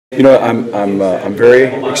I'm very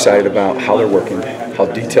excited about how they're working, how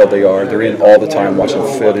detailed they are. They're in all the time watching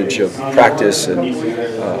footage of practice and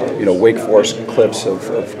Wake Forest clips of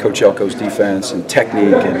Coach Elko's defense and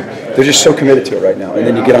technique, and they're just so committed to it right now. And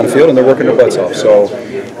then you get on the field and they're working their butts off. So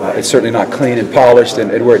it's certainly not clean and polished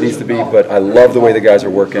and where it needs to be, but I love the way the guys are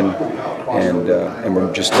working, and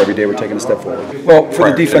we're just every day we're taking a step forward. Well,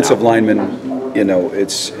 for the defensive linemen,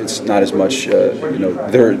 it's not as much.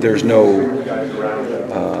 There's no.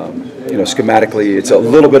 Schematically, it's a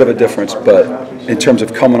little bit of a difference, but in terms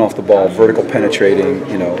of coming off the ball, vertical penetrating,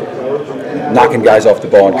 knocking guys off the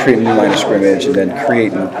ball and creating a new line of scrimmage, and then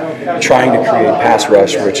trying to create pass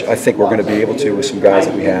rush, which I think we're going to be able to with some guys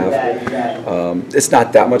that we have. It's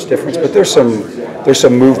not that much difference, but there's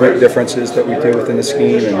some movement differences that we do within the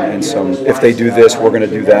scheme, and some, if they do this, we're going to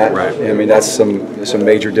do that. Right. I mean, that's some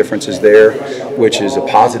major differences there, which is a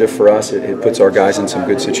positive for us. It puts our guys in some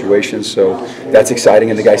good situations, so that's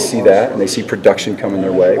exciting, and the guys see that, and they see production coming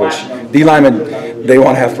their way, which D linemen, they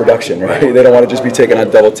want to have production, right? They don't want to just be taking on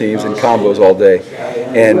double teams and combos all day,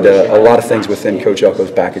 and a lot of things within Coach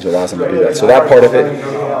Elko's package allows them to do that. So that part of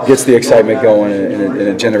it gets the excitement going, and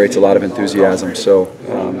it generates a lot of enthusiasm. So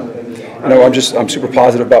I'm super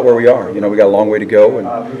positive about where we are. We got a long way to go,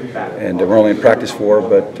 and we're only in practice 4,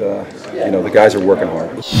 but the guys are working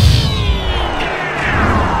hard.